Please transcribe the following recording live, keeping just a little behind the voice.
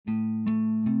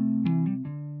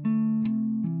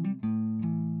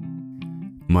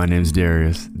My name's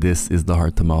Darius. This is the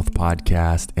Heart to Mouth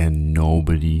podcast, and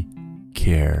nobody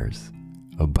cares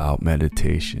about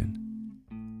meditation.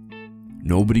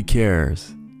 Nobody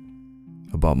cares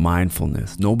about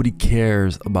mindfulness. Nobody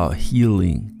cares about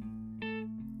healing.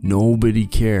 Nobody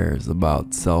cares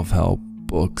about self-help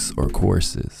books or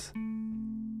courses.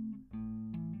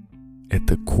 At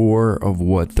the core of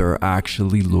what they're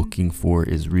actually looking for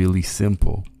is really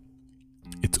simple.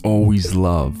 It's always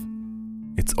love.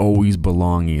 It's always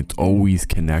belonging. It's always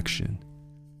connection.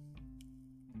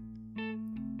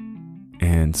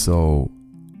 And so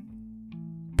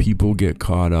people get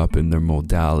caught up in their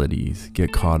modalities,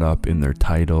 get caught up in their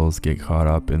titles, get caught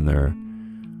up in their,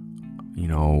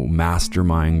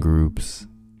 mastermind groups.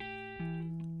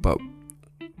 But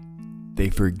they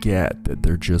forget that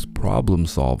they're just problem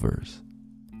solvers.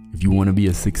 If you want to be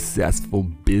a successful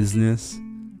business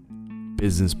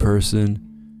person,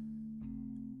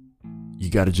 you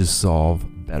got to just solve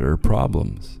better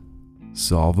problems.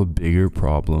 Solve a bigger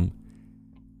problem,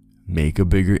 make a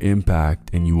bigger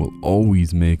impact, and you will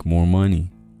always make more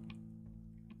money.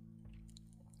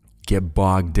 Get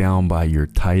bogged down by your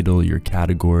title, your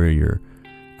category, your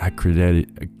accreditation,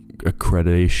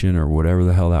 or whatever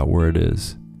the hell that word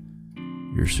is.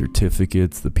 Your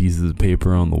certificates, the pieces of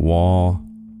paper on the wall,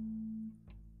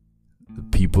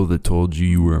 the people that told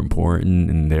you were important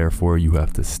and therefore you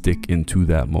have to stick into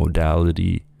that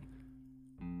modality,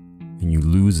 and you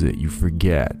lose it. You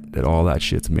forget that all that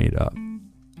shit's made up.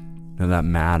 Now that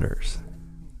matters.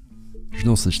 There's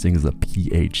no such thing as a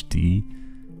PhD.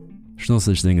 There's no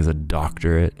such thing as a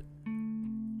doctorate.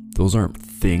 Those aren't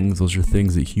things. Those are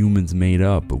things that humans made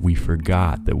up, but we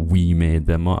forgot that we made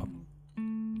them up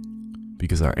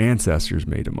because our ancestors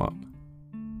made them up.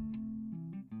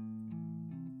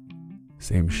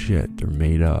 Same shit, they're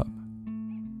made up.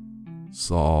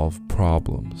 Solve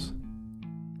problems.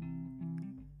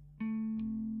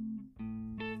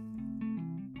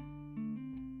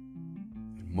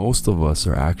 Most of us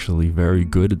are actually very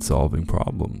good at solving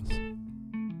problems.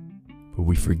 But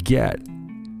we forget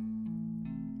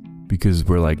because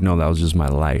we're like, no, that was just my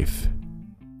life.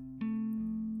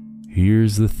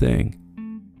 Here's the thing.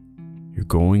 You're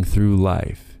going through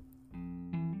life.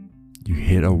 You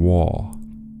hit a wall.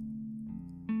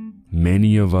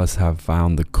 Many of us have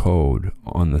found the code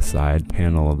on the side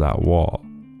panel of that wall.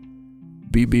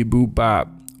 Beep beep boop bop.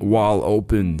 Wall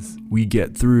opens. We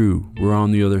get through. We're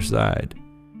on the other side.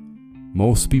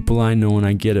 Most people I know, and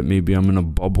I get it, maybe I'm in a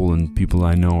bubble and people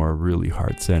I know are really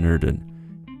heart-centered and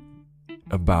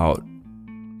about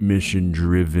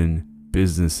mission-driven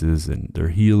businesses, and they're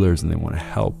healers and they want to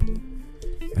help.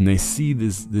 And they see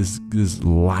this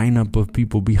lineup of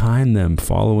people behind them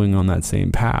following on that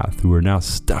same path who are now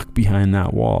stuck behind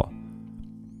that wall.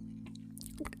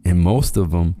 And most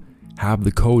of them have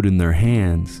the code in their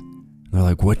hands. They're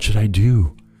like, what should I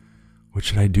do? What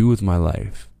should I do with my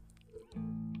life?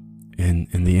 And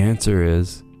the answer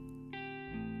is,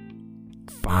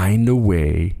 find a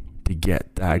way to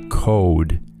get that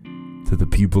code to the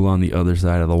people on the other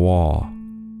side of the wall.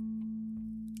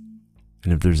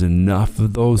 And if there's enough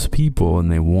of those people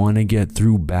and they want to get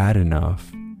through bad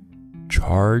enough,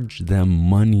 charge them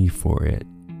money for it,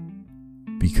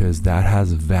 because that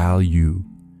has value.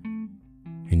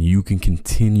 And you can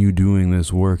continue doing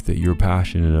this work that you're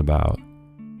passionate about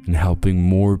and helping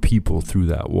more people through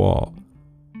that wall.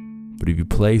 But if you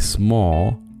play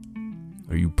small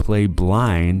or you play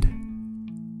blind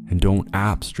and don't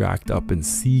abstract up and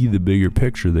see the bigger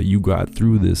picture that you got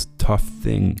through this tough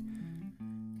thing,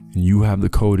 and you have the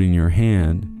code in your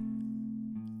hand,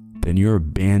 then you're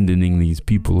abandoning these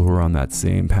people who are on that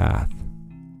same path.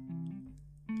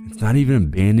 It's not even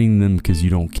abandoning them because you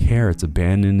don't care. It's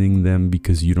abandoning them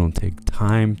because you don't take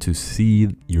time to see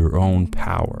your own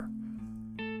power.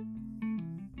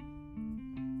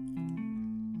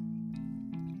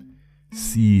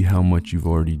 See how much you've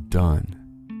already done.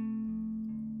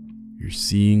 You're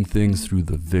seeing things through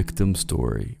the victim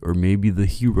story, or maybe the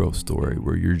hero story,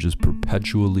 where you're just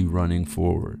perpetually running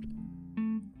forward.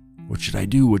 What should I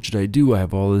do? What should I do? I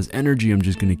have all this energy. I'm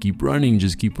just going to keep running.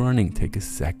 Just keep running. Take a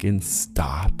second.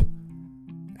 Stop.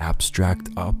 Abstract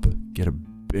up. Get a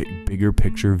bigger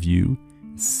picture view.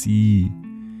 See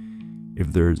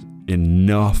if there's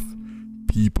enough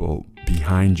people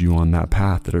behind you on that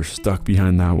path that are stuck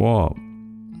behind that wall.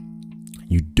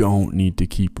 You don't need to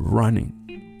keep running.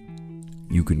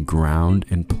 You can ground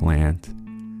and plant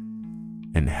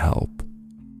and help.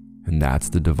 And that's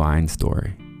the divine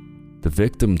story. The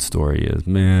victim story is,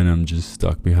 man, I'm just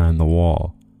stuck behind the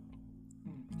wall.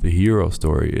 The hero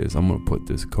story is, I'm going to put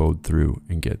this code through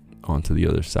and get onto the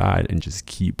other side and just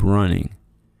keep running.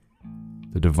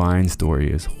 The divine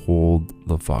story is hold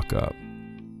the fuck up.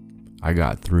 I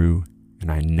got through,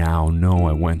 and I now know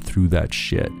I went through that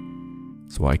shit,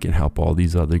 so I can help all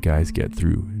these other guys get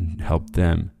through and help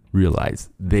them realize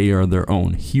they are their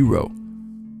own hero.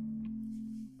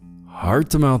 Heart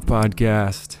to Mouth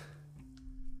Podcast.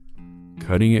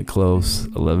 Cutting it close,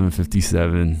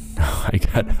 11:57. I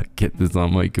gotta get this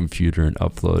on my computer and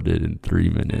upload it in 3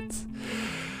 minutes.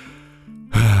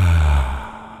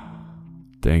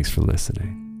 Thanks for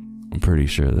listening. I'm pretty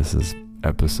sure this is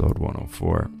episode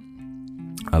 104.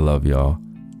 I love y'all.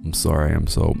 I'm sorry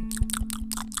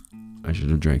I should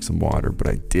have drank some water, but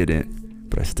I didn't.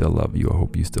 But I still love you. I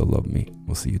hope you still love me.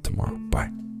 We'll see you tomorrow.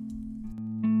 Bye.